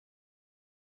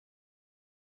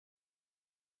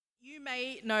You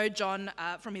may know John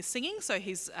from his singing, so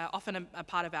he's often a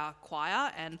part of our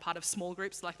choir and part of small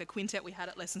groups like the quintet we had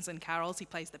at Lessons and Carols. He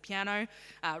plays the piano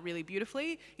really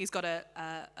beautifully. He's got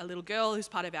a little girl who's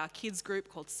part of our kids group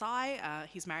called Sai.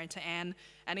 He's married to Anne,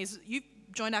 and you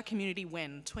joined our community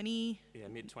when?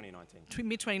 Mid-2019.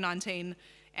 Mid-2019.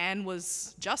 Anne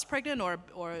was just pregnant or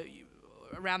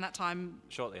around that time?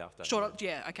 Shortly after.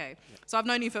 Yeah, okay. Yeah. So I've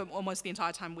known you for almost the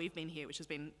entire time we've been here, which has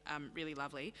been really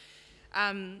lovely.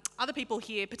 Other people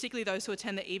here, particularly those who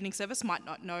attend the evening service, might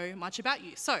not know much about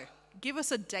you. So, give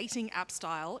us a dating app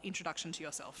style introduction to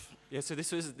yourself. Yeah, so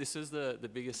this was the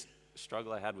biggest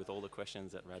struggle I had with all the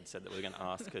questions that Rad said that we were going to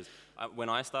ask, because when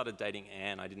I started dating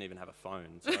Anne, I didn't even have a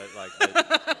phone. So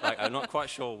I'm not quite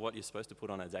sure what you're supposed to put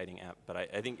on a dating app, but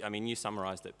I think you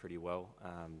summarised it pretty well.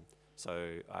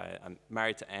 So I'm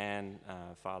married to Anne,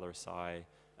 father of Sai.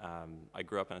 I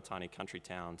grew up in a tiny country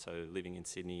town, so living in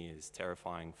Sydney is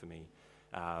terrifying for me.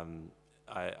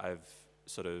 I've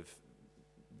sort of,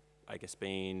 I guess,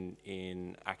 been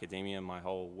in academia my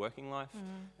whole working life.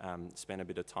 Spent a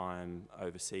bit of time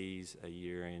overseas, a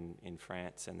year in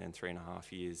France, and then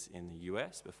 3.5 years in the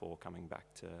US before coming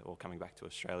back to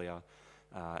Australia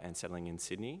and settling in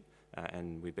Sydney.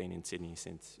 And we've been in Sydney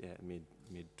since mid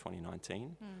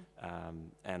 2019.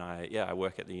 And I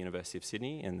work at the University of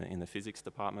Sydney in the physics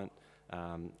department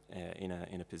in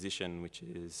a position which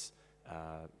is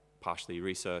partially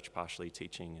research, partially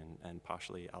teaching, and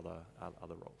partially other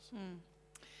roles.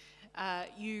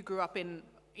 You grew up in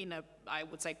a, I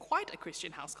would say, quite a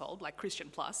Christian household, like Christian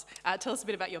plus. Tell us a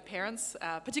bit about your parents,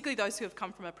 particularly those who have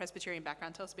come from a Presbyterian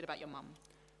background. Tell us a bit about your mum.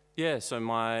 Yeah, so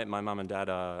my mum and dad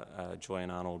are Joy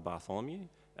and Arnold Bartholomew,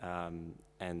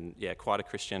 and yeah, quite a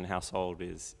Christian household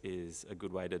is a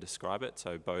good way to describe it.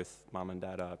 So both mum and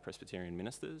dad are Presbyterian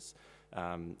ministers.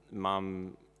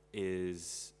 Mum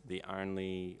is the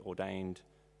only ordained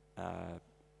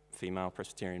female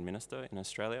Presbyterian minister in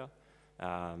Australia.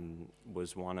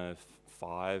 Was one of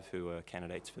 5 who were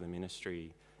candidates for the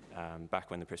ministry back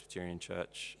when the Presbyterian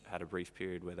Church had a brief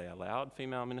period where they allowed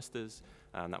female ministers.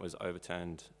 That was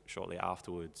overturned shortly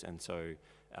afterwards, and so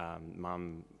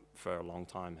Mum for a long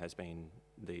time has been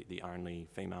the only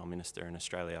female minister in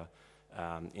Australia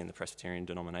in the Presbyterian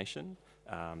denomination.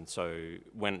 So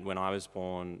when I was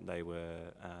born, they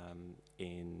were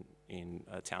in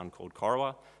a town called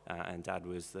Corowa, and Dad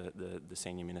was the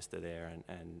senior minister there,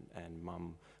 and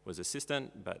Mum was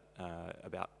assistant. But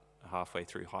about halfway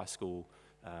through high school,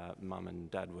 Mum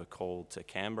and Dad were called to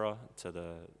Canberra to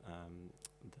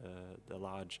the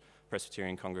large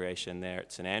Presbyterian congregation there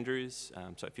at St Andrews.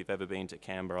 So if you've ever been to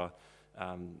Canberra,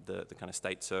 the kind of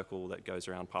state circle that goes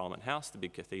around Parliament House, the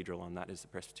big cathedral on that is the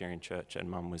Presbyterian Church, and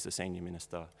Mum was the senior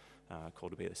minister,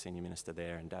 called to be the senior minister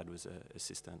there, and Dad was an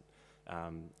assistant.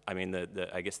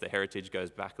 I guess the heritage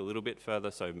goes back a little bit further.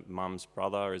 So Mum's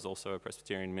brother is also a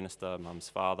Presbyterian minister. Mum's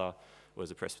father was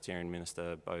a Presbyterian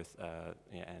minister, both,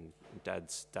 and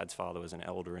Dad's father was an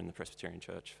elder in the Presbyterian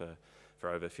Church for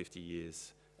over 50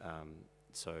 years.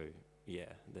 So yeah,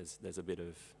 there's a bit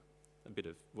of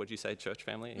what do you say, church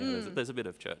family? Yeah, there's a bit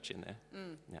of church in there.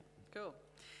 Yeah. Cool.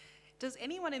 Does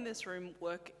anyone in this room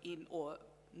work in or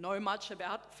know much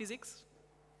about physics?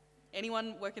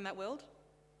 Anyone work in that world?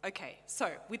 Okay,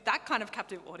 so with that kind of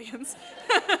captive audience,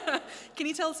 can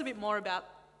you tell us a bit more about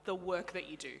the work that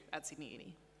you do at Sydney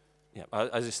Uni? Yeah,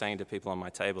 I was just saying to people on my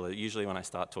table, usually when I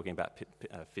start talking about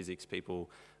physics, people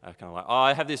are kind of like, oh,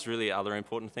 I have this really other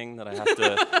important thing that I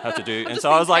have to do. And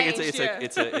so I was like,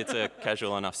 it's a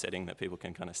casual enough setting that people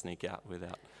can kind of sneak out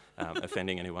without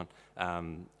offending anyone.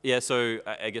 So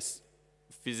I guess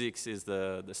physics is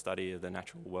the study of the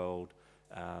natural world.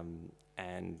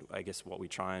 And I guess what we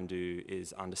try and do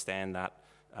is understand that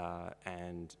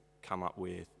and come up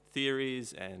with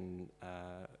theories and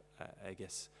I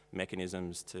guess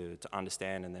mechanisms to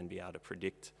understand and then be able to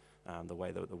predict the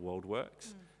way that the world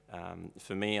works.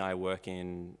 For me, I work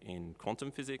in quantum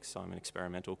physics, so I'm an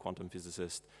experimental quantum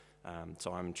physicist.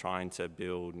 So I'm trying to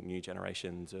build new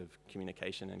generations of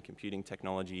communication and computing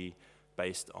technology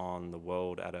based on the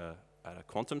world at a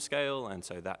quantum scale, and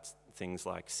so that's things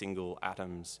like single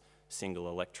atoms, single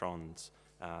electrons,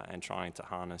 and trying to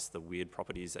harness the weird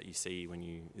properties that you see when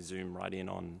you zoom right in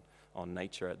on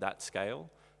nature at that scale.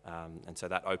 And so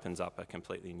that opens up a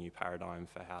completely new paradigm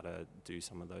for how to do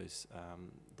some of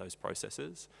those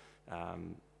processes.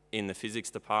 In the physics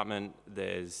department,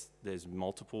 there's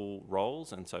multiple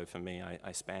roles, and so for me,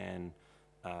 I span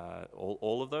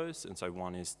all of those. And so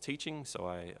one is teaching, so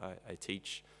I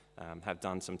teach, have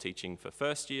done some teaching for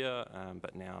first year,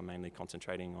 but now I'm mainly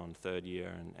concentrating on third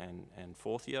year and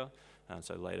fourth year.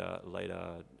 So later,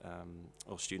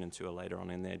 or students who are later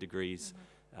on in their degrees.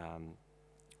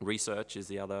 Research is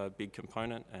the other big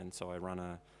component, and so I run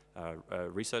a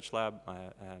research lab.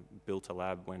 I built a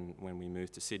lab when we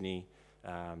moved to Sydney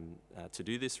to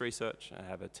do this research. I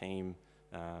have a team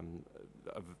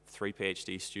of 3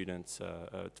 PhD students,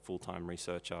 a full-time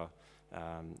researcher,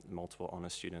 multiple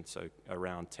honours students, so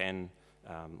around 10.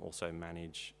 Also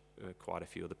manage quite a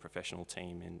few of the professional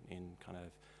team in kind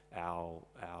of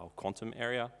our quantum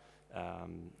area.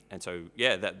 And so,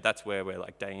 yeah, that's where we're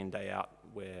like day in, day out,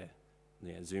 we're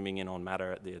zooming in on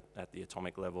matter at the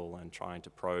atomic level and trying to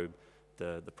probe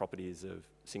the properties of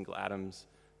single atoms,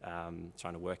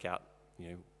 trying to work out,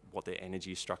 what their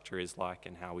energy structure is like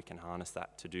and how we can harness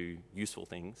that to do useful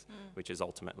things, which is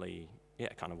ultimately,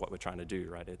 kind of what we're trying to do,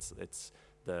 right? It's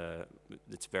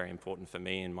very important for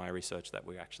me in my research that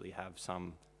we actually have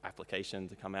some application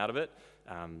to come out of it,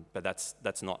 but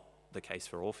that's not the case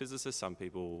for all physicists. Some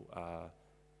people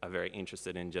are very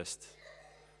interested in just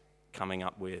coming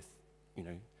up with,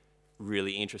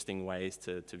 really interesting ways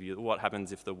to view what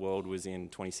happens if the world was in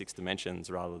 26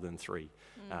 dimensions rather than 3.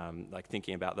 Like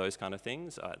thinking about those kind of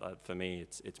things, for me,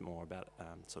 it's more about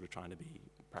sort of trying to be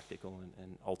practical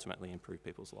and ultimately improve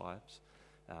people's lives.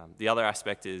 The other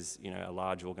aspect is, a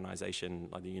large organization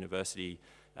like the university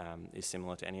is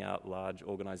similar to any large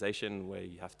organization where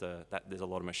you have to, there's a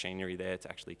lot of machinery there to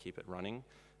actually keep it running.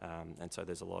 And so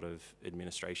there's a lot of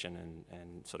administration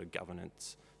and sort of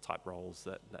governance type roles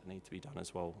that need to be done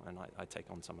as well, and I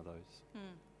take on some of those.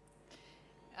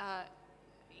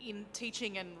 In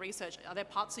teaching and research, are there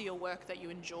parts of your work that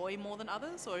you enjoy more than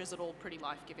others, or is it all pretty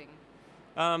life-giving?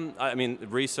 I mean,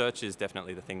 research is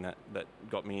definitely the thing that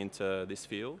got me into this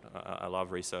field. I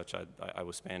love research. I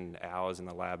will spend hours in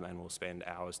the lab and will spend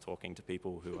hours talking to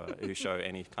people who show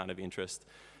any kind of interest.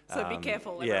 So be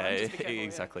careful. Yeah, just be careful,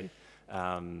 exactly.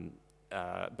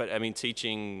 But I mean,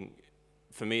 teaching,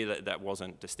 for me, that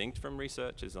wasn't distinct from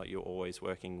research. It's like you're always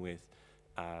working with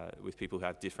people who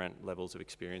have different levels of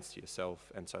experience to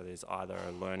yourself, and so there's either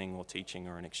a learning or teaching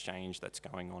or an exchange that's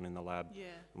going on in the lab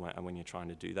when you're trying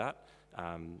to do that.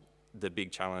 The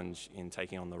big challenge in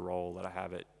taking on the role that I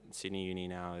have at Sydney Uni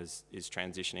now is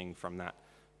transitioning from that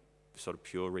sort of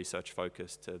pure research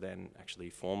focus to then actually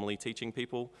formally teaching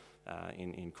people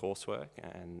in coursework,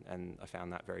 and I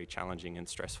found that very challenging and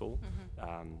stressful.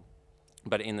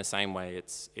 But in the same way,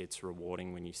 it's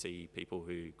rewarding when you see people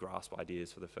who grasp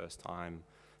ideas for the first time,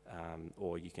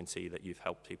 or you can see that you've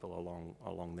helped people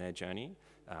along their journey.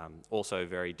 Also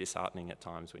very disheartening at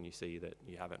times when you see that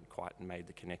you haven't quite made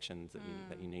the connections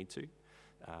that you need to.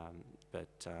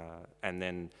 And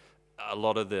then a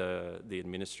lot of the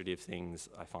administrative things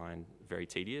I find very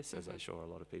tedious, as I'm sure a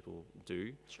lot of people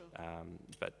do. Sure.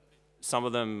 But some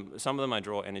of them I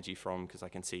draw energy from because I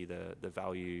can see the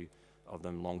value of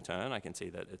them long term. I can see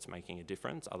that it's making a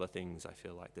difference. Other things I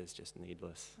feel like there's just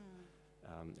needless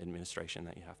administration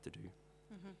that you have to do.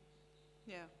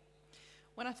 Yeah.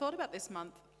 When I thought about this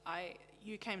month,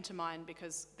 you came to mind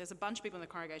because there's a bunch of people in the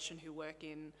congregation who work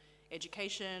in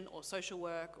education or social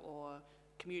work or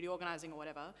community organising or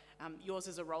whatever. Yours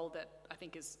is a role that I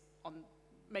think is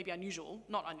maybe unusual,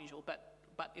 not unusual, but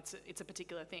it's a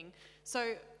particular thing.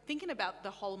 So thinking about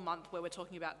the whole month where we're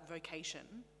talking about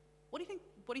vocation, what do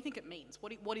you think it means?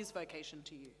 What is vocation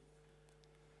to you?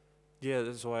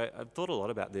 Yeah, so I've thought a lot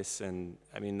about this, and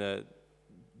I mean the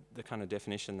kind of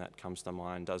definition that comes to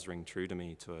mind does ring true to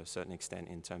me to a certain extent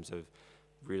in terms of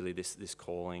really this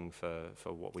calling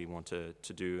for what we want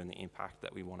to do and the impact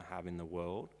that we want to have in the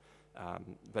world.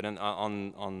 But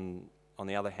on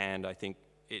the other hand, I think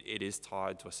it is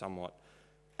tied to a somewhat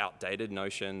outdated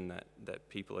notion that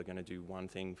people are going to do one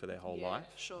thing for their whole life.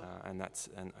 Sure. And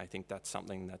I think that's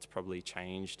something that's probably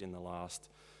changed in the last,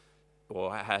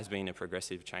 or has been a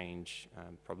progressive change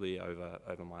probably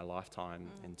over my lifetime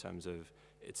in terms of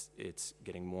it's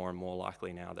getting more and more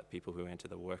likely now that people who enter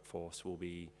the workforce will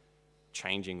be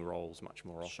changing roles much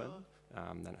more often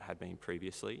than it had been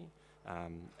previously.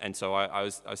 And so I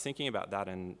was thinking about that,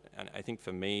 and I think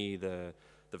for me the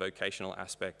vocational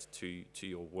aspect to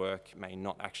your work may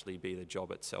not actually be the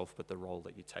job itself, but the role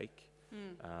that you take.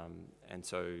 And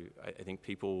so I think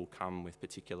people come with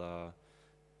particular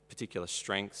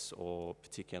strengths or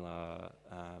particular,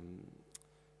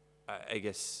 I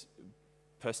guess,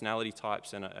 personality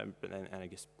types, and I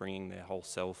guess bringing their whole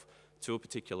self to a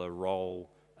particular role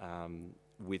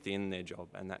within their job,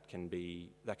 and that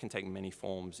can take many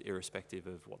forms irrespective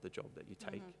of what the job that you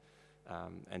take.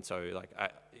 And so, like,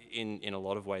 in a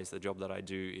lot of ways, the job that I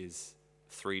do is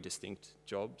 3 distinct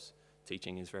jobs.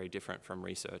 Teaching is very different from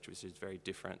research, which is very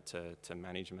different to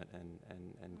management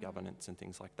and governance and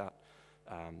things like that.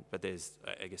 But there's,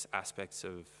 I guess, aspects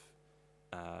of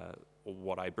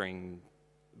what I bring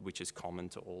which is common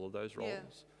to all of those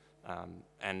roles.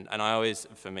 And I always,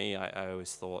 for me, I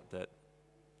always thought that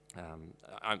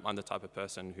I'm the type of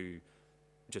person who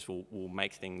just will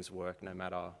make things work no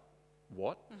matter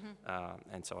what.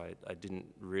 And so I didn't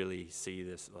really see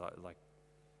this like,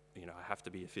 you know, I have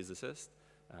to be a physicist,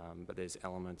 but there's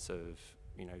elements of,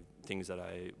 you know, things that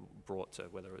I brought to,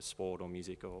 whether it was sport or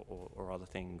music or other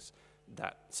things,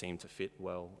 that seemed to fit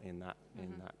well in that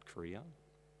career.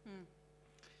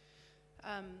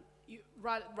 You,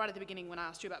 right at the beginning, when I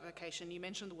asked you about vocation, you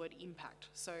mentioned the word impact.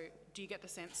 So do you get the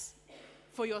sense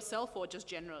for yourself or just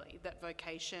generally that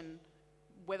vocation,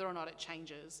 whether or not it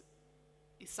changes,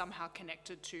 is somehow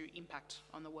connected to impact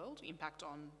on the world, impact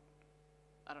on,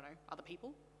 I don't know, other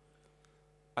people?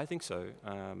 I think so.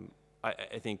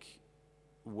 I think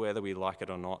whether we like it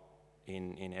or not,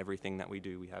 in everything that we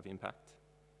do, we have impact.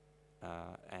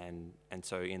 And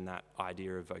so in that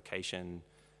idea of vocation,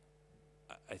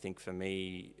 I think for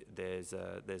me, there's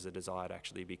a desire to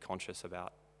actually be conscious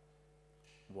about,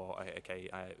 well,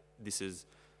 this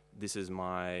is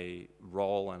my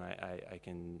role, and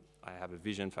I have a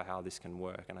vision for how this can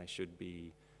work, and I should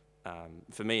be,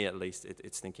 for me at least,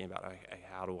 it's thinking about, okay,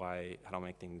 how do I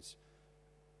make things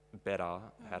better?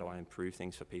 How do I improve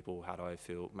things for people? How do I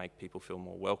make people feel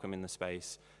more welcome in the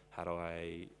space? How do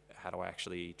I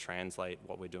actually translate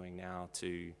what we're doing now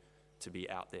to be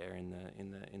out there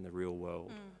in the real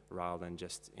world, rather than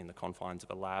just in the confines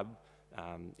of a lab?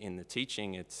 In the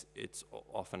teaching, it's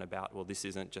often about, well, this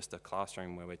isn't just a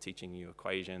classroom where we're teaching you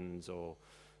equations or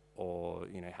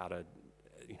you know,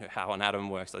 how an atom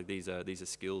works. Like these are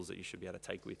skills that you should be able to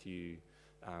take with you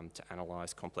to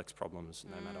analyze complex problems,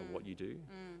 no matter what you do.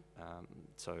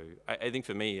 So I think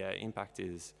for me, impact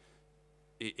is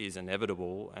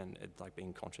inevitable, and like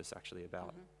being conscious actually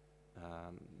about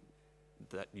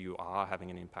that you are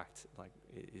having an impact, like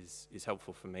is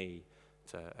helpful for me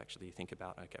to actually think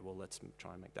about, okay, well, let's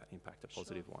try and make that impact a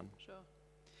positive one. Sure.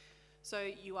 So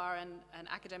you are an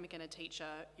academic and a teacher,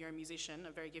 you're a musician,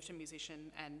 a very gifted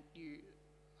musician, and you,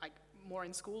 like, more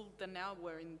in school than now,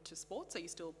 were into sports. Are you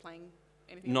still playing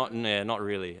anything? Not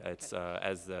really. It's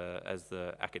as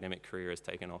the academic career has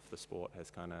taken off, the sport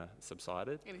has kind of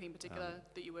subsided. Anything particular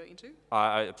that you were into?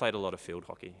 I played a lot of field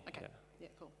hockey. Okay. Yeah,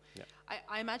 cool. Yeah.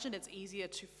 I imagine it's easier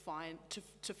to find,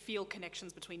 to feel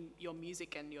connections between your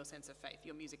music and your sense of faith,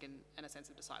 your music and a sense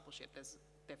of discipleship.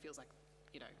 There feels like,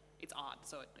 you know, it's art,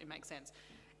 so it makes sense.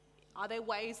 Are there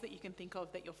ways that you can think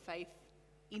of that your faith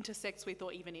intersects with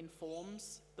or even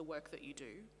informs the work that you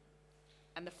do?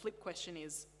 And the flip question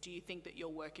is, do you think that your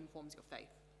work informs your faith?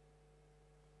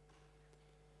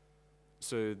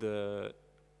 So the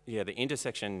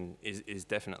intersection is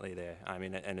definitely there. I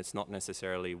mean, and it's not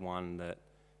necessarily one that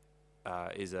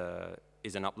is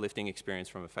an uplifting experience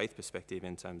from a faith perspective,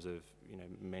 in terms of, you know,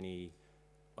 many.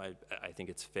 I think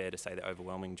it's fair to say the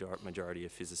overwhelming majority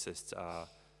of physicists are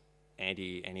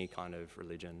anti any kind of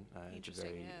religion. It's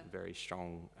a very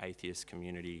strong atheist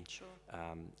community. Sure.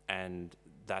 And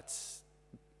that's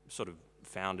sort of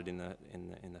founded in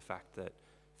the fact that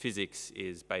physics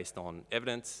is based on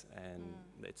evidence, and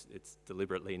it's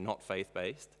deliberately not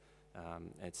faith-based.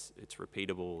 It's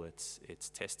repeatable. It's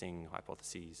testing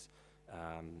hypotheses,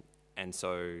 and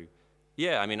so,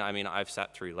 yeah. I mean, I've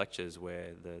sat through lectures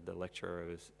where the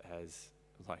lecturer has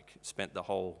like spent the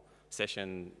whole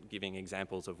session giving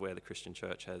examples of where the Christian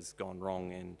church has gone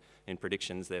wrong in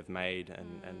predictions they've made,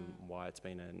 and why it's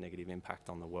been a negative impact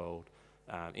on the world.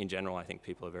 In general, I think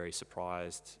people are very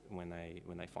surprised when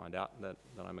they find out that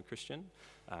I'm a Christian,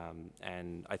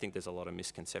 and I think there's a lot of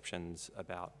misconceptions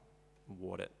about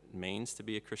what it means to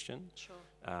be a Christian. Sure.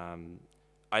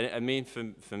 I mean,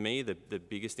 for me, the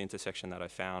biggest intersection that I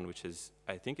found, which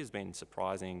I think has been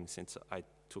surprising since I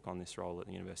took on this role at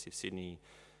the University of Sydney,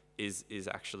 is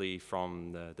actually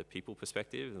from the people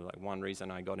perspective. Like, one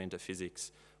reason I got into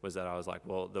physics was that I was like,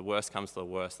 well, the worst comes to the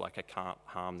worst, like, I can't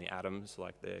harm the atoms,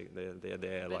 like they're there.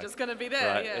 They're like, just gonna be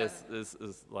there, right? yeah.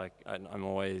 It's like, I'm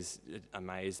always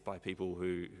amazed by people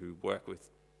who work with,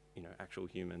 you know, actual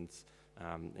humans,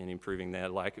 and improving their,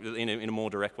 like, in a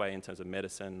more direct way in terms of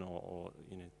medicine or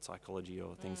you know, psychology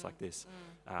or things like this.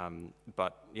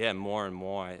 But yeah, more and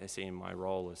more I see in my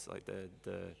role is like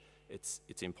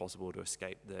it's impossible to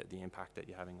escape the impact that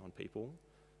you're having on people,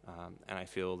 and I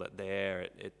feel that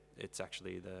it's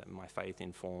actually my faith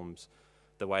informs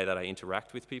the way that I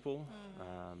interact with people,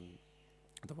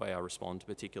 the way I respond to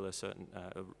particular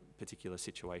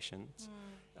situations,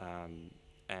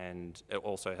 and it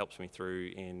also helps me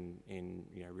through in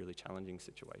you know, really challenging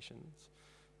situations,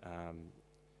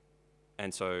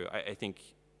 and so I think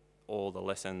all the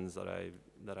lessons that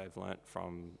I've learnt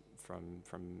from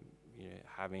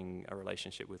having a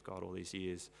relationship with God all these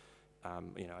years,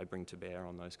 I bring to bear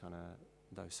on those kind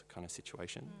of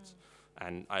situations.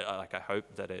 And I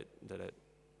hope that it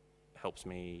helps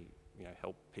me,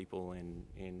 help people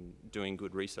in doing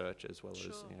good research as well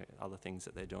as other things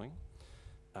that they're doing.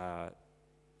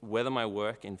 Whether my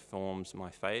work informs my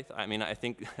faith, I mean, I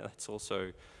think that's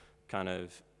also kind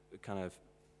of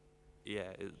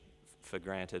for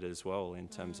granted as well in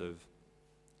terms of,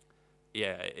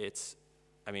 it's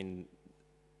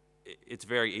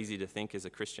very easy to think as a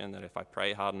Christian that if I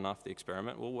pray hard interesting. The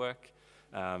experiment will work.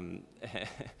 And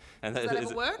Does that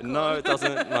ever work? No, it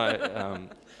doesn't. No.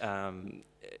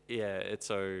 It's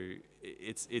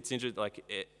interesting.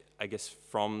 Like, I guess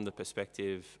from the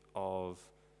perspective of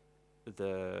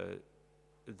the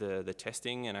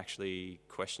testing and actually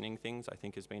questioning things, I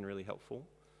think has been really helpful.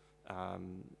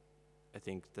 I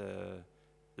think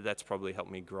that's probably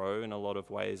helped me grow in a lot of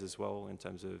ways as well. In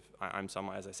terms of, I'm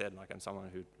someone, as I said, like I'm someone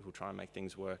who'll try and make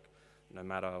things work, no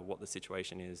matter what the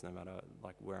situation is, no matter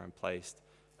like where I'm placed,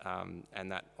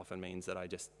 and that often means that I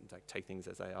just like take things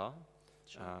as they are.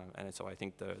 Sure. And so I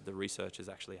think the research has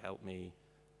actually helped me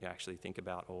actually think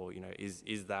about, or is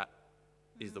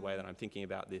the way that I'm thinking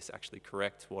about this actually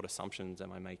correct? What assumptions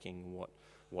am I making?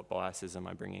 What biases am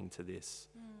I bringing to this?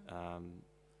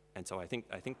 And so I think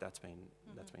that's been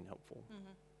helpful.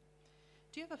 Mm-hmm.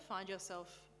 Do you ever find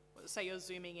yourself, say you're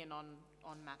zooming in on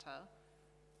matter,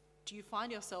 do you find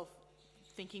yourself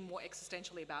thinking more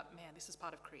existentially about, man, this is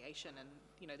part of creation and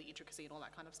the intricacy and all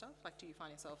that kind of stuff? Like, do you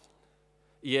find yourself?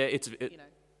 Yeah,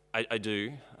 I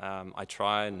do. I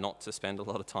try not to spend a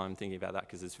lot of time thinking about that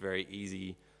because it's very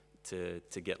easy to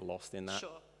get lost in that.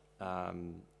 Sure.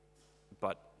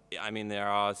 But I mean, there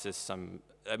are just some.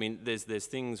 I mean, there's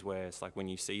things where it's like when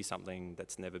you see something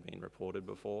that's never been reported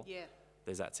before. Yeah.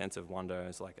 There's that sense of wonder.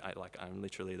 It's like I'm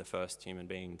literally the first human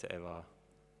being to ever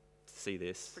see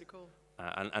this. Pretty cool.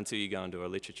 Until you go and do a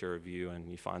literature review and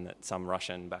you find that some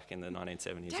Russian back in the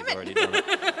 1970s has already done it.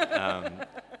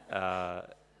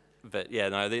 But yeah,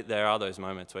 no, there are those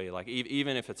moments where you're like,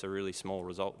 even if it's a really small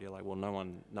result, you're like, well, no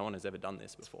one has ever done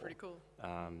this before. It's pretty cool.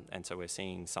 And so we're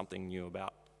seeing something new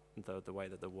about the way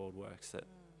that the world works that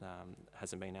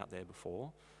hasn't been out there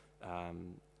before.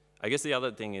 I guess the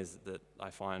other thing is that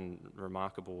I find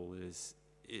remarkable is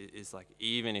like,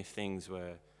 even if things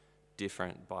were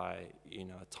different by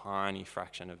a tiny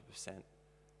fraction of a percent,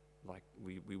 like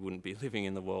we wouldn't be living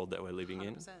in the world that we're living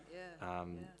in. Yeah.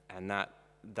 And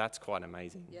that's quite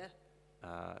amazing. Yeah.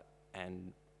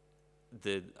 And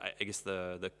I guess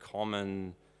the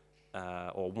common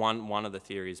or one of the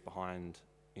theories behind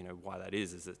why that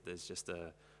is that there's just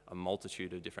a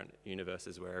multitude of different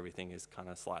universes where everything is kind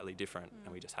of slightly different,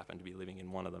 and we just happen to be living in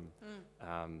one of them.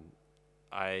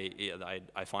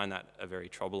 I find that a very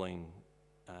troubling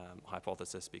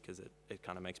hypothesis because it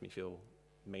kind of makes me feel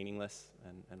meaningless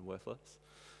and worthless.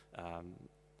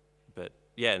 But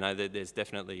yeah, no, there's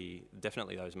definitely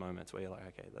those moments where you're like,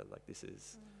 okay, this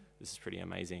is pretty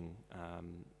amazing.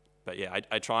 But yeah,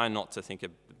 I try not to think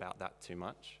about that too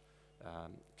much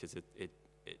because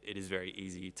it is very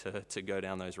easy to go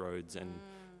down those roads and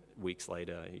weeks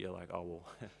later you're like, oh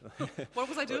well. What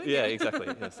was I doing? Yeah, exactly.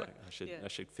 It's like I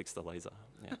should fix the laser.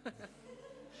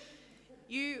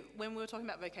 Yeah. When we were talking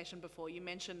about vocation before, you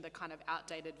mentioned the kind of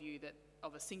outdated view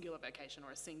of a singular vocation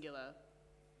or a singular,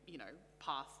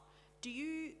 path. Do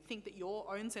you think that your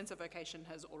own sense of vocation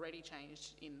has already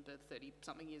changed in the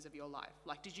 30-something years of your life?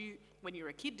 Like, when you were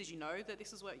a kid, did you know that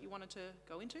this is what you wanted to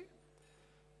go into?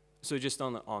 So just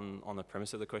on the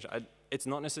premise of the question, it's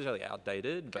not necessarily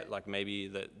outdated, Okay. but like maybe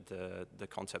the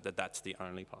concept that's the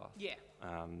only path. Yeah.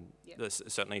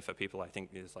 Certainly for people, I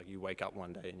think it's like you wake up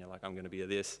one day and you're like, I'm going to be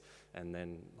this, and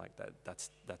then like that's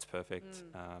perfect.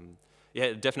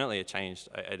 Yeah, definitely it changed.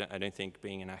 I don't think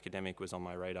being an academic was on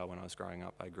my radar when I was growing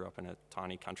up. I grew up in a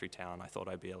tiny country town. I thought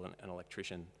I'd be an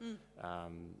electrician,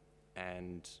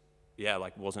 and yeah,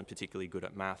 like wasn't particularly good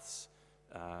at maths.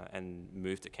 And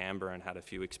moved to Canberra and had a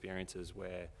few experiences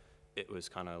where it was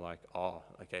kind of like, oh,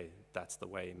 okay, that's the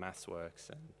way maths works.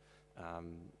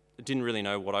 And didn't really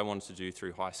know what I wanted to do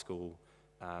through high school.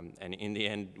 And in the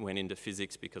end, went into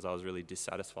physics because I was really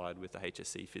dissatisfied with the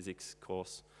HSC physics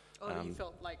course. You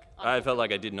felt like... I felt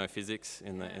like I did no physics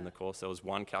in the course. There was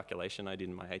one calculation I did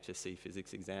in my HSC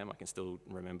physics exam. I can still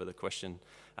remember the question.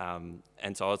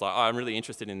 And so I was like, oh, I'm really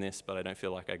interested in this, but I don't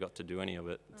feel like I got to do any of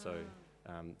it. So...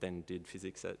 then did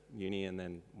physics at uni, and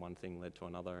then one thing led to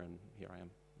another, and here I am.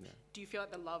 Yeah. Do you feel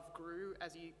like the love grew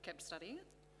as you kept studying it?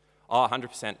 Oh,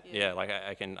 100%. Yeah, like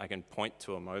I can point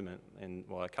to a moment,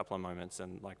 a couple of moments,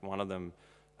 and like one of them,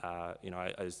 I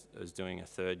was doing a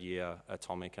third year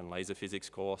atomic and laser physics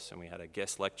course, and we had a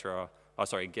guest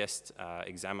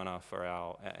examiner for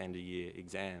our end of year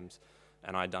exams,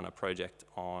 and I'd done a project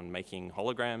on making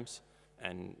holograms,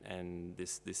 and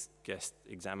this guest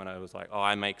examiner was like, oh,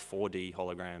 I make 4D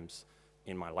holograms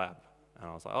in my lab. And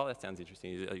I was like, oh, that sounds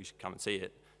interesting, you should come and see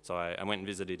it. So I went and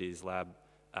visited his lab,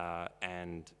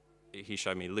 and he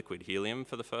showed me liquid helium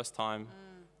for the first time.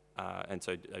 And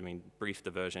so, brief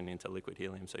diversion into liquid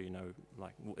helium, so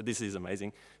this is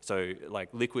amazing. So,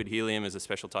 liquid helium is a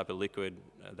special type of liquid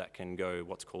that can go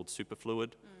what's called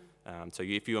superfluid. So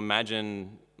if you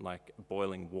imagine,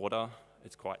 boiling water,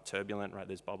 it's quite turbulent, right?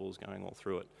 There's bubbles going all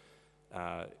through it.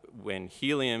 When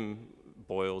helium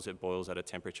boils, it boils at a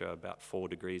temperature about 4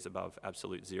 degrees above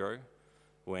absolute zero.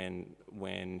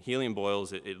 When helium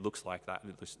boils, it looks like that.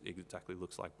 It exactly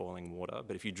looks like boiling water.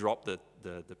 But if you drop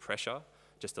the pressure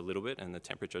just a little bit, and the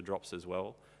temperature drops as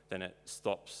well, then it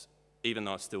stops. Even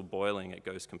though it's still boiling, it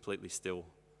goes completely still.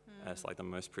 It's like the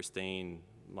most pristine,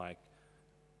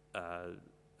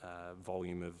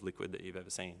 volume of liquid that you've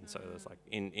ever seen. So it's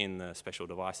in the special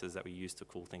devices that we use to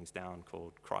cool things down,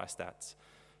 called cryostats.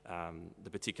 The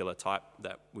particular type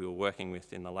that we were working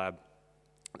with in the lab,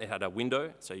 it had a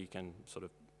window, so you can sort of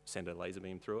send a laser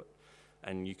beam through it,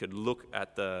 and you could look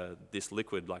at this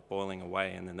liquid boiling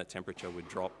away, and then the temperature would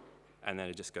drop, and then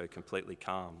it'd just go completely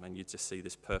calm, and you'd just see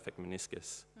this perfect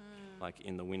meniscus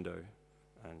in the window.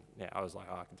 And yeah, I was like,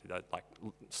 oh, I can do that.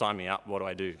 Sign me up. What do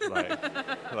I do? So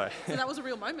that was a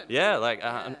real moment. Yeah,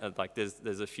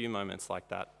 there's a few moments like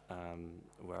that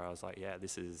where I was like, yeah,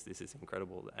 this is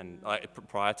incredible. And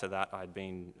prior to that, I'd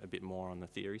been a bit more on the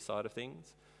theory side of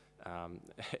things,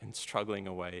 and struggling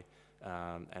away,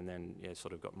 and then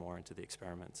sort of got more into the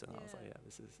experiments. And I was like, yeah,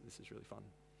 this is really fun.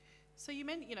 So you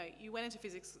went into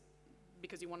physics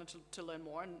because you wanted to learn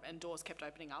more, and doors kept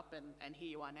opening up, and here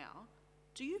you are now.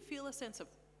 Do you feel a sense of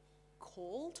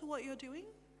call to what you're doing?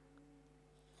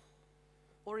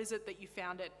 Or is it that you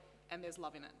found it and there's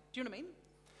love in it? Do you know what I mean?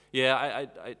 Yeah,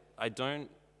 I don't.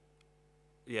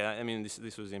 Yeah,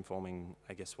 this was informing,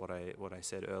 I guess, what I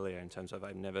said earlier in terms of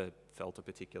I've never felt a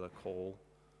particular call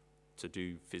to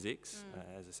do physics.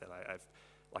 As I said, I've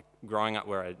growing up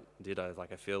where I did, I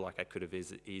feel like I could have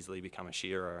easily become a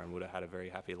shearer and would have had a very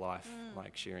happy life,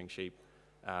 shearing sheep.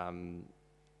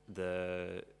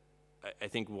 I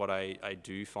think what I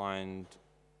do find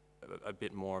a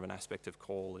bit more of an aspect of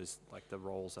call is the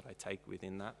roles that I take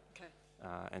within that. Okay.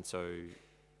 And so,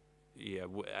 yeah,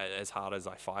 as hard as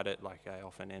I fight it, I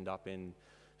often end up in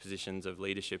positions of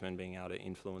leadership and being able to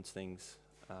influence things.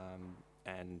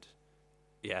 And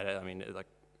yeah,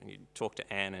 you talk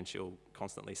to Anne, and she'll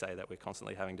constantly say that we're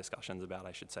constantly having discussions about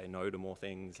I should say no to more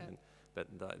things, okay.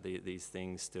 But these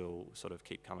things still sort of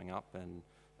keep coming up, and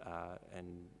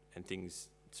things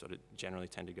sort of generally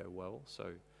tend to go well. So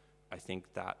I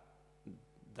think that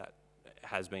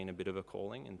has been a bit of a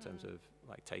calling in terms of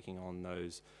taking on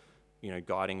those,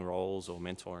 guiding roles or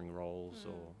mentoring roles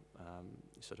or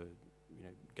sort of,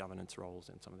 governance roles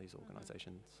in some of these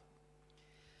organisations.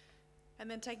 And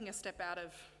then taking a step out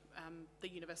of the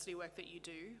university work that you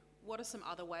do, what are some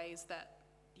other ways that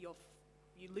you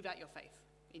live out your faith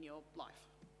in your life?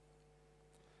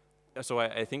 So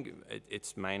I think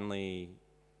it's mainly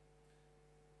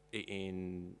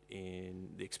in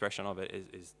the expression of it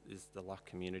is the luck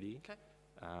community. Okay.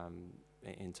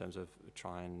 In terms of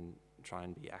try and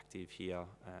be active here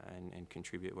and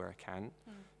contribute where I can,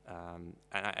 and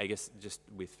I guess just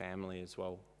with family as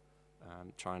well,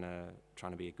 trying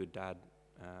to be a good dad,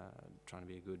 trying to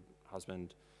be a good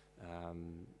husband,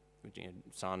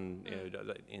 son,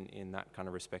 in that kind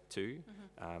of respect too.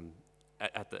 I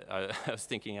was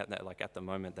thinking at the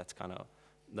moment that's kind of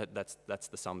that's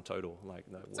the sum total.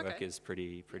 The work is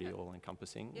pretty all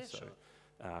encompassing. Yeah, so, sure.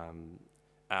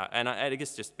 And I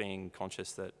guess just being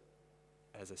conscious that,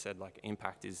 as I said,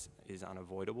 impact is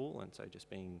unavoidable, and so just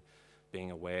being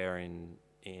aware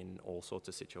in all sorts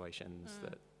of situations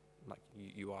that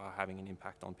you are having an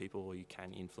impact on people, or you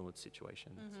can influence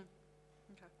situations.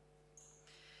 Okay.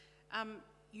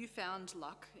 You found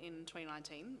luck in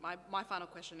 2019. My final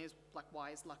question is why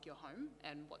is luck your home,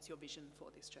 and what's your vision for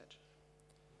this church?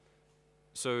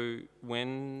 So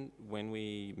when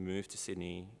we moved to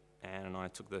Sydney, Anne and I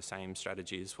took the same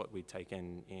strategy as what we'd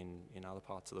taken in other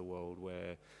parts of the world,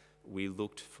 where we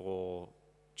looked for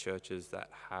churches that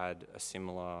had a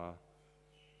similar,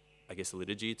 I guess,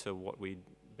 liturgy to what we'd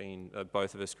been.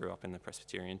 Both of us grew up in the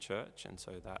Presbyterian church, and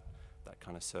so that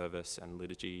kind of service and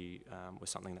liturgy was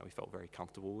something that we felt very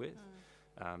comfortable with.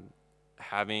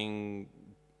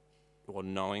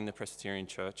 Knowing the Presbyterian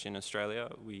church in Australia,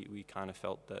 we kind of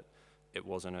felt that it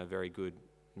wasn't a very good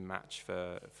match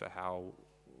for how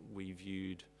we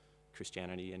viewed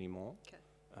Christianity anymore. Okay.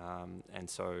 And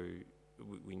so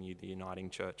we knew the uniting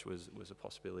church was a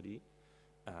possibility.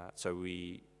 So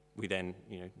we then,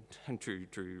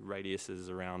 drew radiuses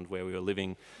around where we were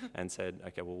living and said,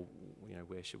 okay, well,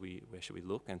 where should we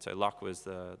look? And so Luck was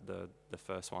the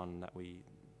first one that we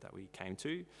came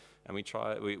to, and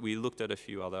we looked at a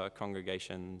few other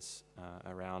congregations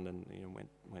around, and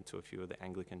went to a few of the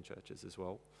Anglican churches as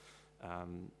well.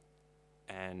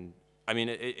 And I mean,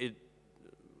 it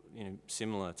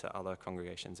similar to other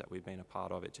congregations that we've been a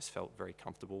part of, it just felt very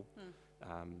comfortable.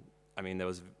 I mean, there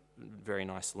was very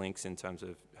nice links in terms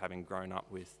of having grown up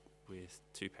with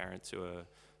two parents who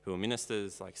are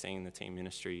ministers, like seeing the team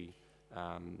ministry.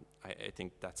 I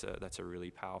think that's a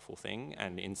really powerful thing,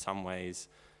 and in some ways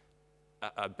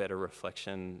a better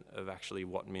reflection of actually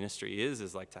what ministry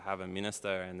is like to have a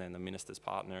minister and then the minister's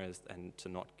partner and to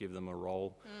not give them a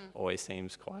role always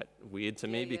seems quite weird to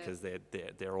me, because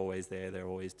they're always there, they're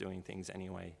always doing things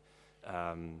anyway.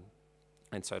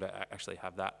 And so to actually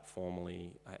have that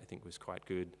formally, I think was quite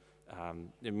good.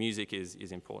 The music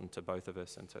is important to both of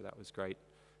us, and so that was great.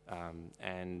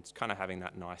 And kind of having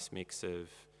that nice mix of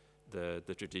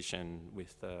the tradition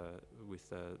with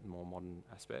the more modern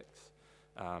aspects.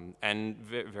 And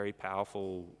very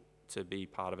powerful to be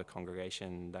part of a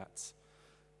congregation that's,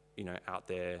 out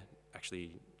there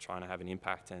actually trying to have an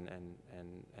impact and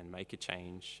make a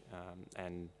change.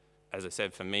 And as I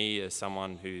said, for me, as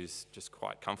someone who's just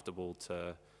quite comfortable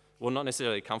not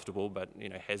necessarily comfortable, but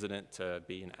hesitant to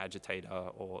be an agitator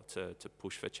or to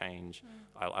push for change.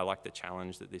 I like the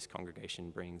challenge that this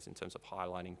congregation brings in terms of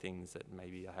highlighting things that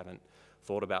maybe I haven't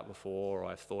thought about before, or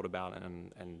I've thought about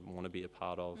and want to be a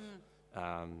part of.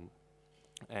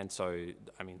 And so,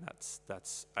 I mean,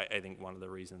 that's I think one of the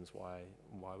reasons why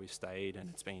we've stayed, and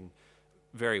it's been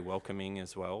very welcoming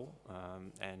as well,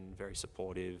 and very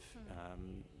supportive.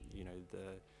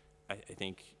 I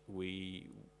think we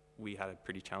had a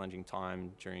pretty challenging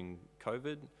time during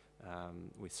COVID,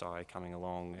 with Si coming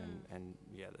along, and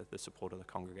the support of the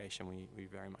congregation we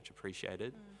very much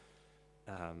appreciated.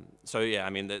 So yeah,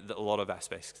 I mean, a lot of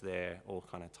aspects there all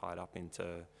kind of tied up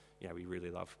into, we really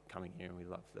love coming here and we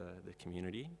love the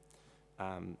community.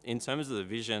 In terms of the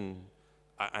vision,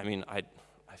 I mean, I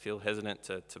feel hesitant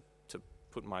to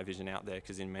put my vision out there,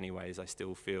 because in many ways I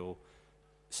still feel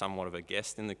somewhat of a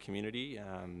guest in the community,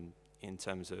 in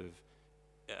terms of,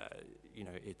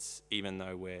 it's, even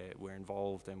though we're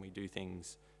involved and we do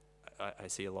things, I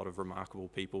see a lot of remarkable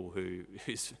people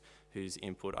whose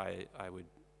input I would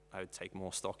take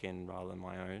more stock in rather than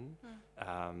my own.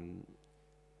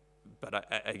 But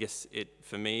I guess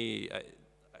for me,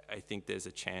 I think there's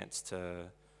a chance to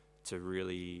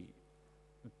really,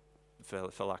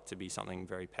 for Luck to be something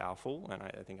very powerful, and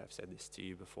I think I've said this to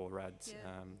you before, Rads,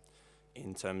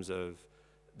 in terms of,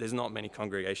 there's not many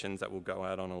congregations that will go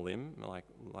out on a limb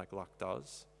like Luck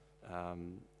does,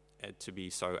 to be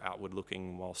so outward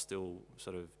looking while still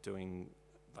sort of doing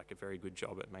like a very good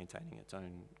job at maintaining its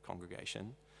own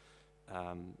congregation.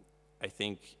 I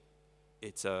think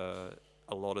it's a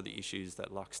lot of the issues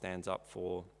that Luck stands up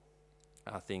for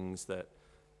are things that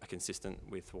are consistent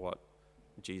with what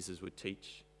Jesus would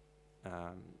teach,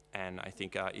 and I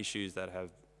think are issues that have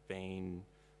been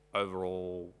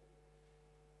overall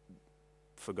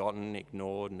forgotten,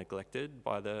 ignored, neglected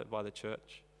by the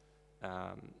church,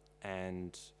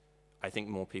 and I think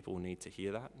more people need to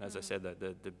hear that. As I said, that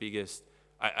the biggest,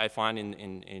 I find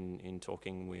in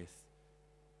talking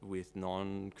with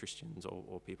non-Christians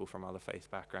or people from other faith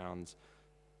backgrounds,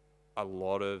 a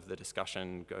lot of the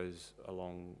discussion goes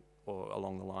along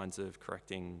the lines of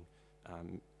correcting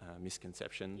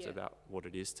misconceptions about what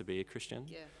it is to be a Christian,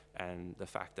 and the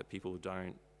fact that people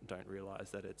don't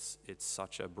realize that it's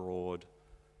such a broad,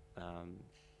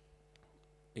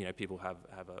 people have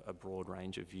a broad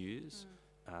range of views,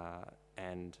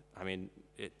 and I mean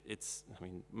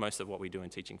most of what we do in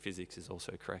teaching physics is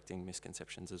also correcting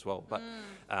misconceptions as well. But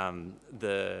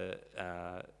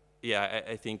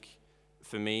I think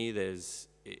for me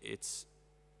it's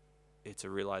a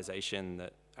realization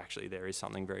that actually there is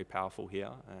something very powerful here.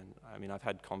 And I mean, I've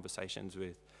had conversations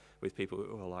with people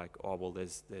who are like, oh well,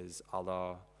 there's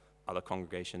other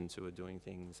congregations who are doing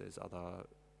things, there's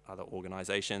other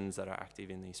organizations that are active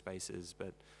in these spaces,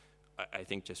 but I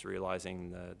think just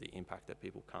realizing the impact that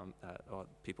people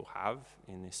have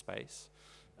in this space.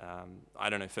 I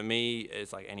don't know, for me,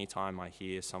 it's like anytime I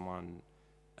hear someone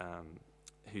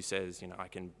who says, I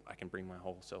can bring my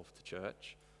whole self to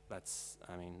church, that's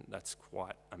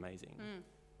quite amazing.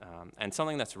 And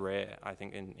something that's rare, I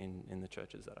think, in the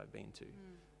churches that I've been to.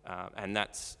 And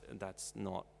that's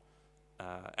not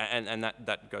and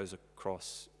that goes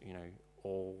across, you know,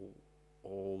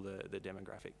 all the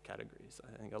demographic categories.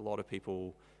 I think a lot of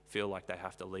people feel like they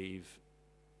have to leave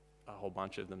a whole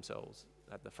bunch of themselves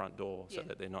at the front door so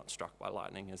that they're not struck by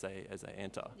lightning as they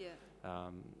enter.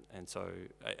 And so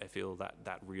I feel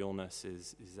that realness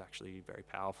is actually very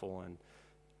powerful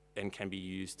and can be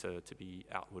used to be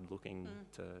outward looking,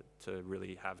 to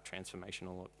really have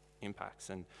transformational impacts.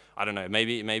 And I don't know,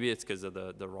 maybe it's because of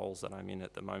the roles that I'm in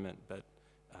at the moment, but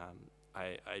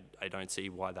I don't see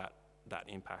why that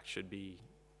impact should be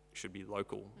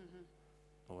local,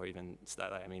 or even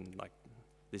state. I mean, like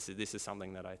this is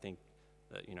something that I think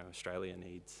that, you know, Australia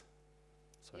needs.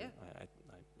 So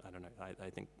I don't know. I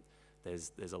think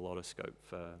there's a lot of scope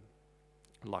for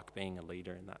luck being a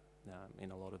leader in that,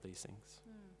 in a lot of these things.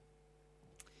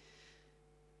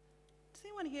 Does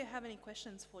anyone here have any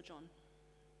questions for John?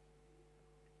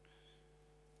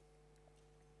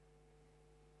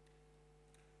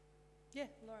 Yeah,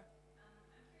 Laura. I'm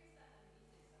curious about the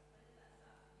music stuff. When did that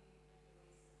start for you when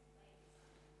you always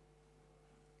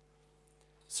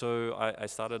played? So I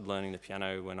started learning the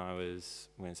piano when I was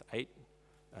 8.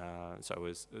 So it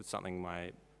was something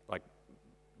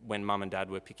when Mum and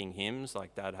Dad were picking hymns,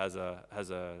 like Dad has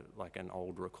a like an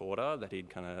old recorder that he'd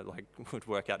kind of like would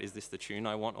work out, is this the tune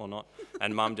I want or not?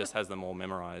 And Mum just has them all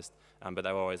memorized. But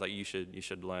they were always like, you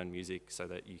should learn music so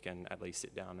that you can at least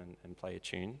sit down and play a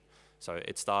tune. So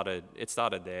it started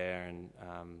there, and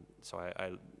so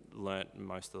I learnt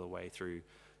most of the way through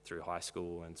high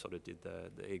school and sort of did the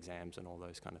exams and all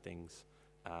those kind of things.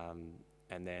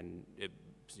 And then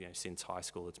since high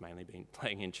school, it's mainly been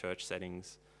playing in church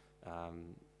settings.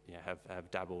 Have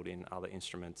dabbled in other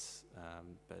instruments,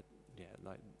 but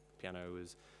like piano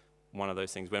was one of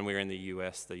those things. When we were in the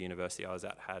US, the university I was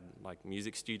at had like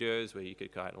music studios where you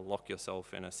could kind of lock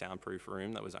yourself in a soundproof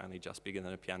room that was only just bigger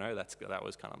than a piano. That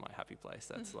was kind of my happy place.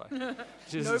 That's like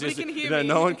Nobody can hear me.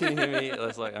 No one can hear me.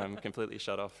 It's like I'm completely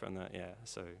shut off from that.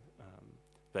 So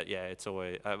but it's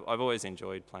always I've always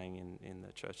enjoyed playing in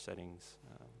the church settings.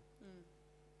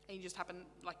 And you just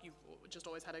you've just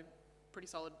always had a pretty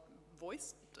solid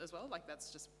voice as well, like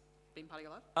that's just been part of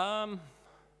your life?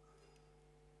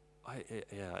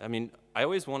 I mean, I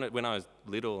always wanted, when I was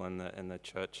little and the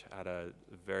church had a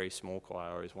very small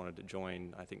choir, I always wanted to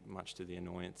join, I think much to the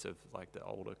annoyance of like the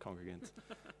older congregants.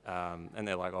 And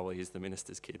they're like, oh, well, he's the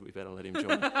minister's kid, we better let him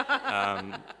join.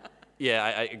 I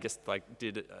guess like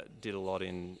did a lot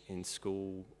in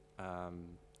school,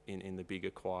 in the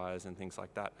bigger choirs and things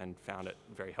like that, and found it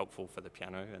very helpful for the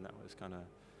piano, and that was kind of,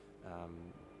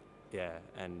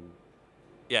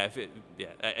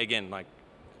 again, like,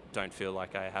 don't feel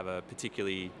like I have a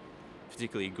particularly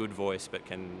good voice, but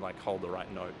can like hold the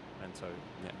right note, and so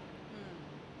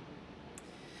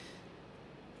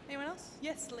Anyone else?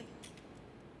 Yes, Lee. What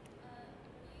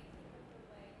do you think of the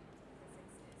way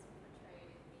physics is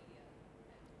portrayed in media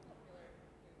and popular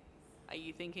movies? Are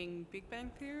you thinking Big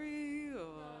Bang Theory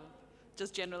or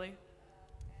just generally?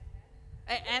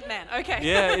 Ant-Man, okay.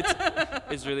 Yeah,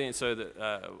 it's really, so that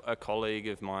a colleague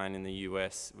of mine in the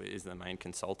US is the main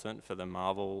consultant for the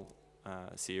Marvel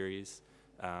series,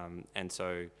 and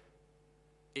so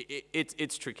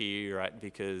it's tricky, right?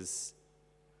 Because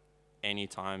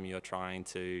anytime you're trying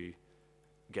to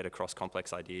get across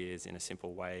complex ideas in a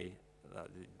simple way,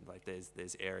 like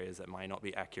there's areas that might not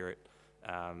be accurate.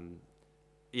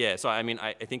 So I mean,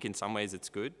 I think in some ways it's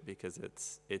good because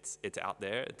it's out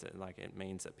there. It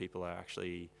means that people are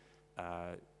actually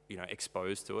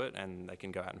exposed to it, and they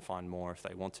can go out and find more if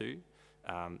they want to.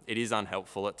 It is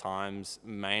unhelpful at times,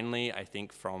 mainly I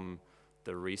think from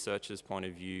the researcher's point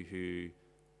of view, who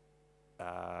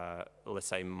let's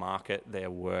say market their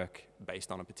work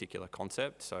based on a particular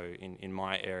concept. So in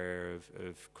my area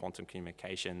of quantum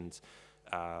communications,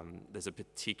 there's a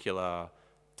particular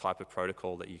type of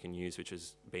protocol that you can use, which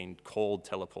has been called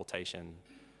teleportation,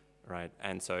 right?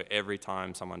 And so every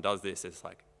time someone does this, it's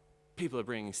like, people are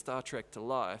bringing Star Trek to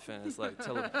life, and it's like,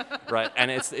 right?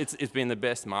 And it's been the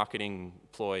best marketing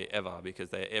ploy ever, because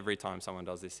every time someone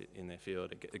does this in their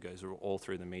field, it goes all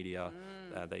through the media.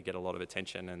 They get a lot of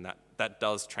attention, and that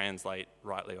does translate,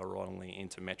 rightly or wrongly,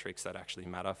 into metrics that actually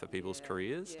matter for people's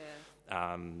careers.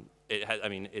 It has, I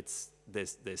mean,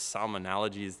 there's some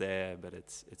analogies there, but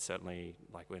it's certainly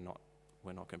like we're not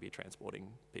going to be transporting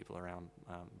people around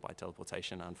by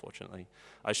teleportation, unfortunately.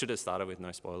 I should have started with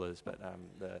no spoilers, but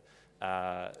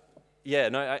I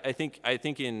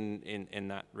think in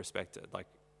that respect, like,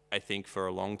 I think for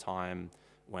a long time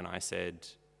when I said,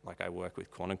 like, I work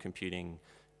with quantum computing,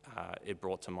 it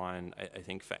brought to mind, I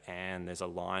think for Anne, there's a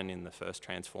line in the first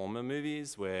Transformer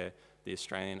movies where the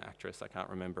Australian actress, I can't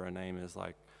remember her name, is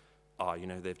like, oh,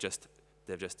 they've just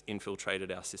they've just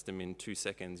infiltrated our system in 2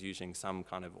 seconds using some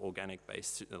kind of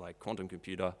organic-based like quantum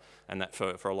computer, and that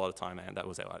for a lot of time, and that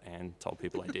was what Anne told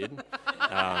people I did.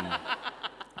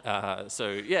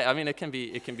 So yeah, I mean, it can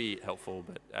be helpful,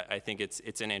 but I think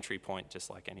it's an entry point, just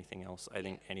like anything else. I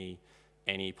think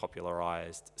any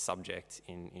popularized subject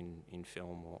in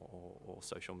film or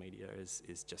social media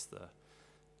is just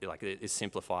like it is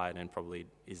simplified and probably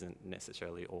isn't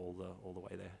necessarily all the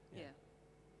way there. Yeah.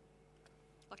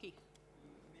 Lucky.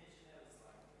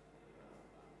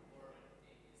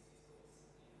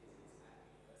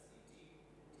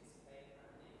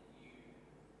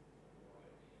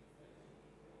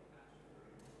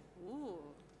 Ooh.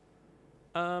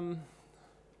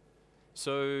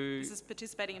 So This is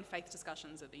participating in faith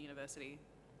discussions at the university,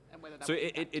 and whether that. So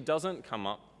it doesn't come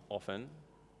up often,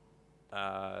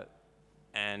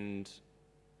 and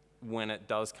when it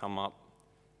does come up,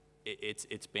 it's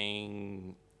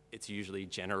usually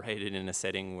generated in a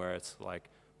setting where it's like,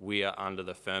 we are under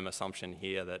the firm assumption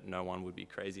here that no one would be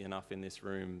crazy enough in this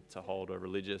room to hold a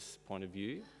religious point of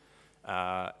view.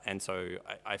 And so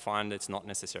I find it's not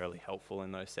necessarily helpful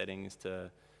in those settings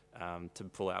to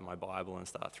pull out my Bible and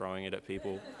start throwing it at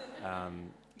people.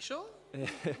 You sure?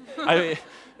 I mean,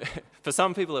 for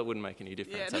some people it wouldn't make any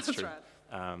difference, Yeah, that's true.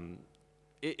 Right.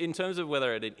 In terms of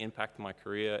whether it'd impact my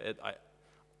career,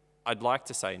 I'd like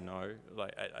to say no.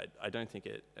 Like I don't think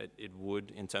it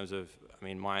would, in terms of, I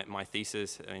mean, my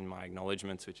thesis and my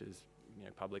acknowledgements, which is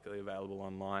publicly available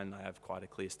online, I have quite a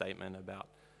clear statement about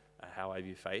how I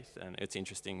view faith, and it's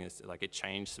interesting, is like it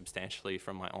changed substantially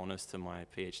from my honours to my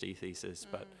PhD thesis.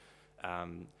 But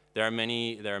there are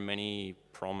many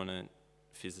prominent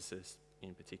physicists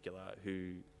in particular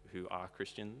who are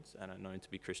Christians and are known to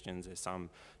be Christians. There's some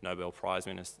Nobel Prize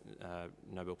winners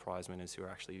who are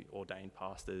actually ordained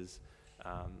pastors.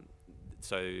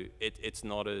 So it's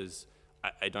not as,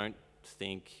 I don't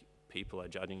think people are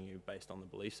judging you based on the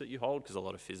beliefs that you hold, because a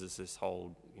lot of physicists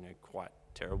hold quite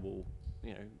terrible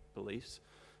beliefs.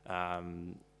 I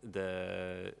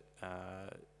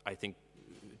think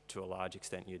to a large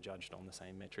extent you're judged on the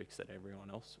same metrics that everyone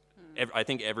else. I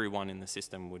think everyone in the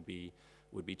system would be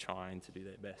trying to do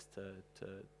their best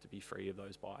to be free of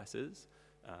those biases,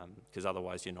 because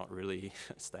otherwise you're not really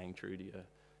staying true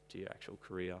to your actual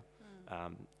career.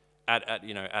 At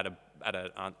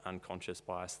an unconscious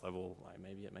bias level, like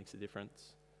maybe it makes a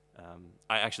difference.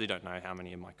 I actually don't know how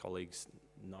many of my colleagues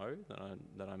know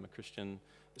that I'm a Christian.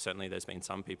 Certainly there's been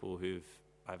some people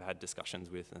I've had discussions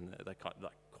with, and they're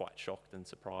quite shocked and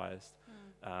surprised.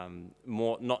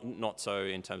 More not so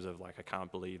in terms of like, I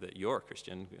can't believe that you're a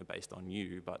Christian based on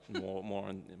you, but more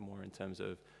in terms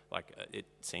of like, it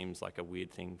seems like a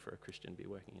weird thing for a Christian to be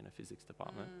working in a physics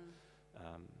department.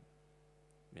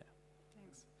 Yeah.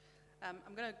 Thanks.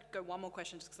 I'm going to go one more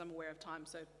question just because I'm aware of time,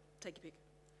 so take your pick.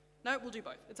 No, we'll do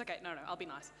both. It's okay. No, I'll be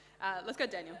nice. Let's go,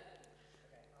 Daniel.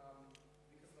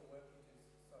 Because the work you do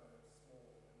is so small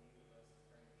and the universe is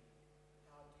very big,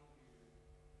 how do you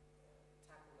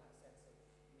tackle that sense of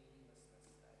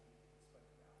meaninglessness that you spoke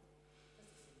about? Just a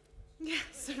simple question. Yeah,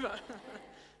 super.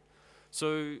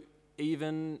 So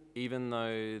even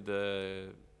though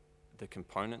the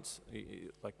components,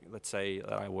 like let's say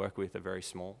that I work with, are very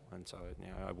small, and so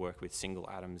I work with single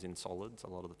atoms in solids a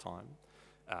lot of the time,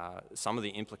 some of the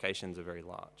implications are very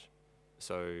large.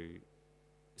 So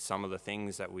some of the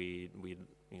things that we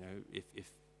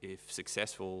if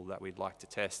successful, that we'd like to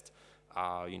test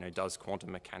are, does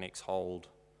quantum mechanics hold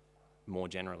more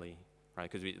generally, right?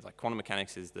 Because quantum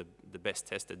mechanics is the best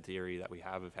tested theory that we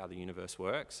have of how the universe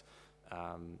works,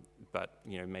 but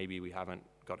maybe we haven't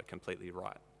got it completely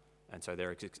right. And so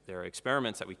there are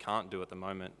experiments that we can't do at the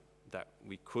moment that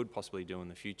we could possibly do in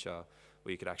the future,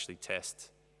 where you could actually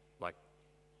test, like,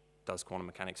 does quantum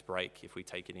mechanics break if we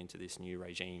take it into this new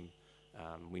regime?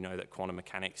 We know that quantum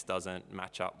mechanics doesn't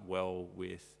match up well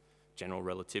with general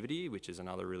relativity, which is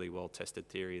another really well-tested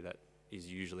theory that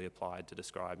is usually applied to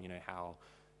describe, how,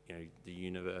 the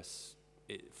universe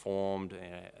formed,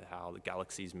 how the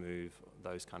galaxies move,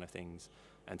 those kind of things.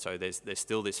 And so there's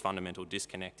still this fundamental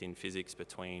disconnect in physics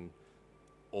between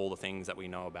all the things that we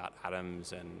know about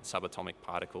atoms and subatomic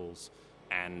particles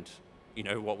and,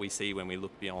 what we see when we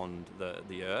look beyond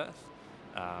the Earth.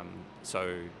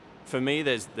 So for me,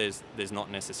 there's not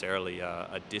necessarily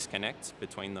a disconnect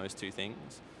between those two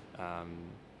things,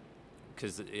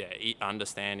 because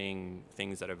understanding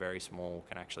things that are very small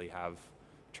can actually have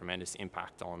tremendous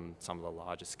impact on some of the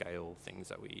larger scale things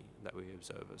that we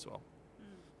observe as well.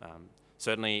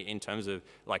 Certainly in terms of,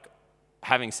 like,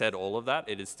 having said all of that,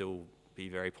 it is still be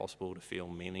very possible to feel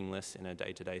meaningless in a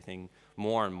day-to-day thing.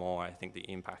 More and more, I think the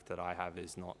impact that I have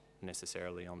is not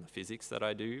necessarily on the physics that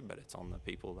I do, but it's on the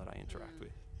people that I interact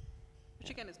with. Which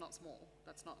again is not small.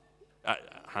 That's not.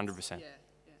 100%. Yeah.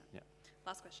 Yeah.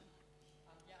 Last question.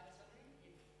 Yeah, I was wondering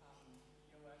if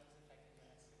your work has affected your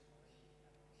eschatology at all.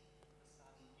 The sun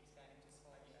expanding to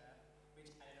swallow the earth, which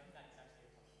I don't know if that is actually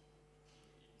a problem.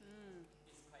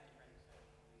 It's quite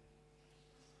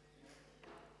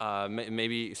different.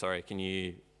 Maybe, sorry, can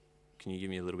you give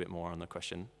me a little bit more on the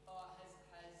question? Has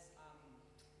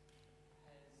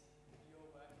your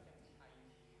work affected how you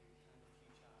view kind of the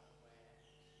future of where this is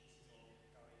all going,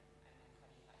 and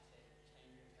have you had to change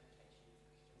your interpretation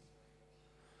of Christian story?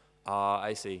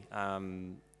 I see.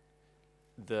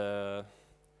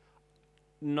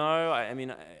 No, I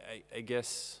mean, I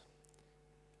guess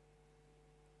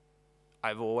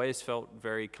I've always felt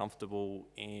very comfortable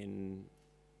in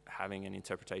having an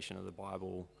interpretation of the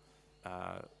Bible,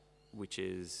 which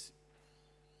is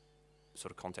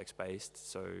sort of context-based.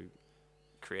 So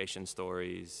creation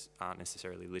stories aren't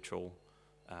necessarily literal,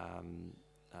 and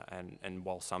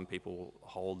while some people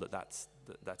hold that that's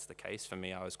the case, for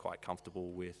me, I was quite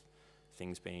comfortable with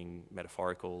things being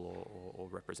metaphorical or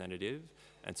representative,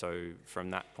 and so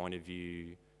from that point of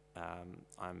view,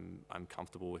 I'm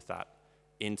comfortable with that.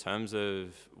 In terms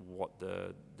of what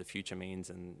the future means,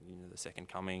 and the second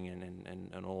coming,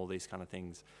 and all these kind of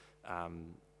things, I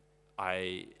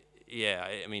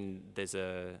mean, there's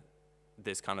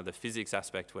kind of the physics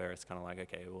aspect where it's kind of like,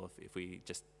 okay, well, if we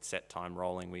just set time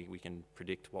rolling, we can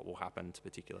predict what will happen to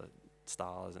particular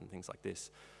stars and things like this.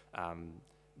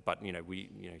 But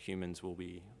humans will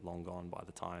be long gone by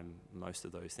the time most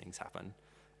of those things happen.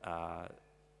 I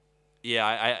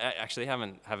actually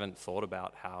haven't thought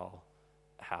about how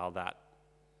that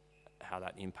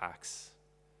impacts,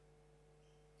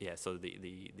 so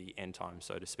the end time,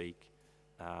 so to speak.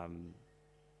 I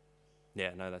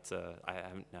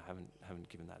haven't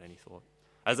given that any thought.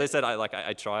 As I said,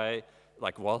 I try,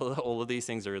 while all of these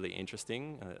things are really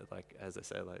interesting, as I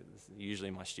say, usually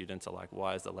my students are like,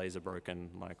 why is the laser broken?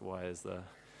 Why is the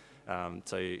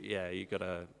you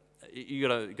gotta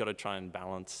try and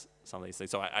balance some of these things.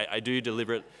 So I do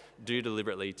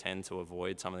deliberately tend to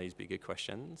avoid some of these bigger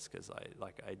questions, because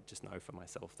I just know for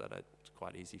myself that it's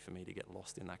quite easy for me to get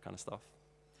lost in that kind of stuff.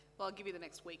 Well, I'll give you the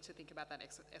next week to think about that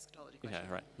eschatology question.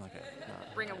 Yeah, right. Okay.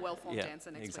 Bring a well-formed answer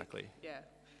next exactly. week. Yeah.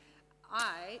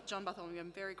 I, John Bartholomew,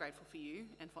 am very grateful for you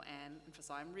and for Anne and for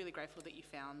Si. I'm really grateful that you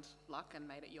found luck and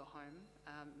made it your home.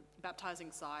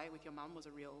 Baptizing Si with your mum was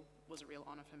a real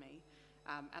honour for me,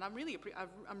 and I'm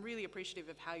really appreciative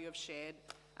of how you have shared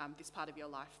this part of your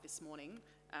life this morning.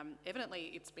 Evidently,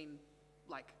 it's been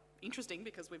interesting,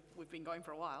 because we've been going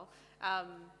for a while.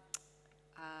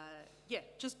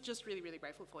 Just really, really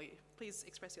grateful for you. Please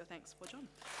express your thanks for John.